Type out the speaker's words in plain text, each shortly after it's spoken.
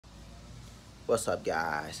What's up,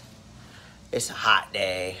 guys? It's a hot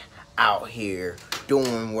day out here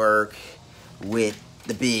doing work with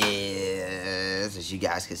the biz, as you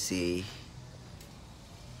guys can see.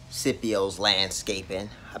 Scipio's landscaping.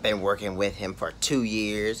 I've been working with him for 2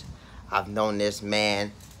 years. I've known this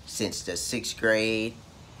man since the 6th grade,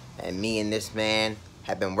 and me and this man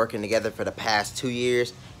have been working together for the past 2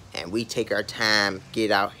 years, and we take our time,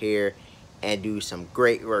 get out here and do some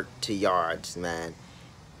great work to yards, man.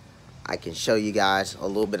 I can show you guys a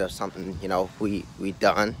little bit of something, you know, we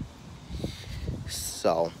done.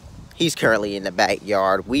 So he's currently in the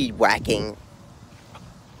backyard weed whacking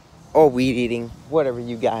or weed eating, whatever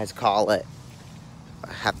you guys call it.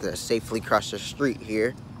 I have to safely cross the street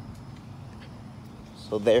here.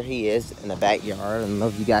 So there he is in the backyard. I don't know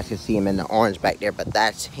if you guys can see him in the orange back there, but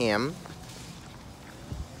that's him.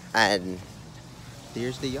 And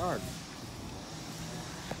there's the yard.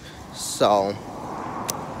 So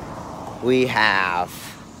we have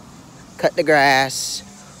cut the grass.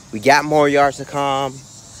 We got more yards to come.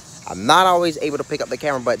 I'm not always able to pick up the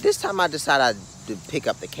camera, but this time I decided to pick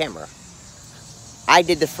up the camera. I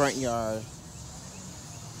did the front yard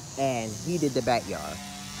and he did the backyard.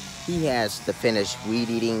 He has to finish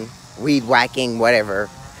weed eating, weed whacking, whatever.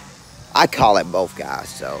 I call it both, guys,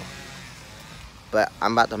 so. But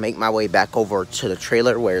I'm about to make my way back over to the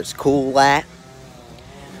trailer where it's cool at,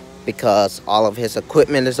 because all of his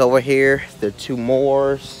equipment is over here. There are 2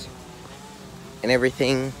 mowers and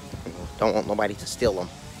everything. Don't want nobody to steal them.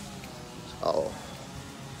 So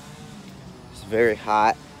it's very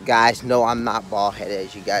hot. Guys, no, I'm not bald headed,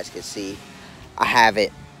 as you guys can see. I have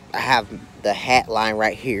the hat line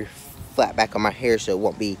right here flat back on my hair so it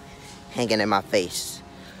won't be hanging in my face,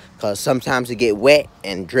 because sometimes it get wet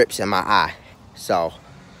and drips in my eye. So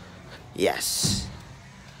yes,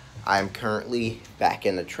 I am currently back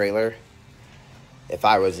in the trailer. If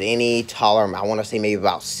I was any taller, I want to say maybe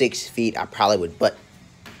about 6 feet, I probably would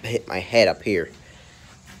hit my head up here.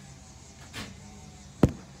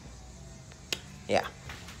 Yeah.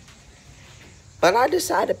 But I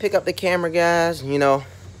decided to pick up the camera, guys, you know,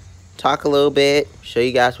 talk a little bit, show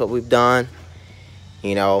you guys what we've done.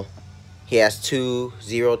 You know, he has 2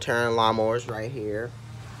 0-turn lawnmowers right here.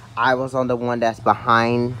 I was on the one that's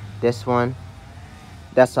behind this one.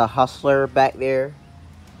 That's a Hustler back there.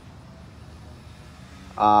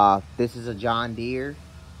 This is a John Deere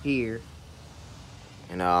here.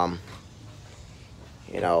 And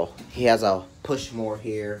you know, he has a push mower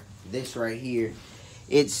here. This right here,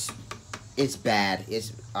 it's bad.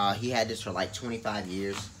 He had this for like 25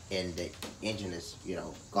 years and the engine is, you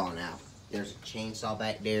know, gone out. There's a chainsaw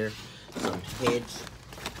back there, some hedge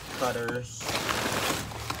cutters,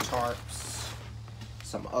 tarps,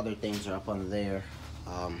 some other things are up under there.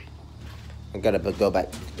 I'm gonna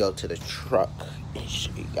go to the truck and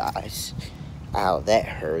show you guys how that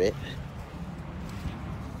hurt it.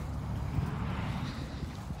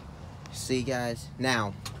 See, guys,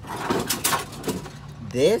 now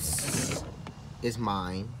this is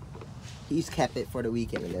mine. He's kept it for the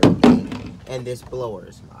weekend and everything, and this blower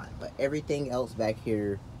is mine, but everything else back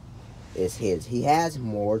here is his. He has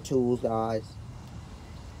more tools, guys.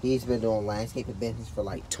 He's been doing landscaping business for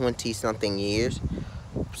like 20-something years.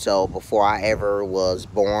 So before I ever was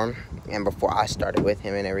born and before I started with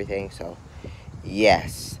him and everything. So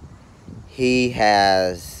yes, he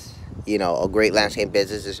has, you know, a great landscape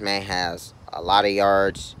business. This man has a lot of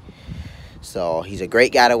yards. So he's a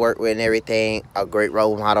great guy to work with and everything, a great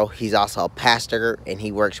role model. He's also a pastor and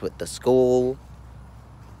he works with the school.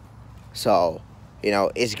 So, you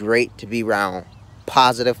know, it's great to be around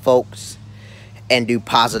positive folks and do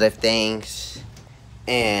positive things.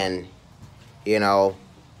 And, you know,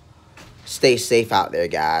 stay safe out there,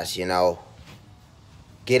 guys. You know,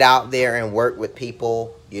 get out there and work with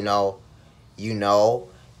people, get out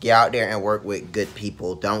there and work with good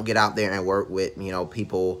people. Don't get out there and work with, you know,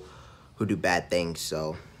 people who do bad things.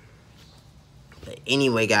 So, but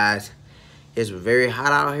anyway, guys, it's very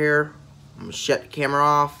hot out here. I'm gonna shut the camera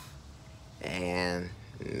off and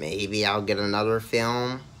maybe I'll get another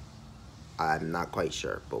film. I'm not quite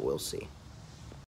sure, but we'll see.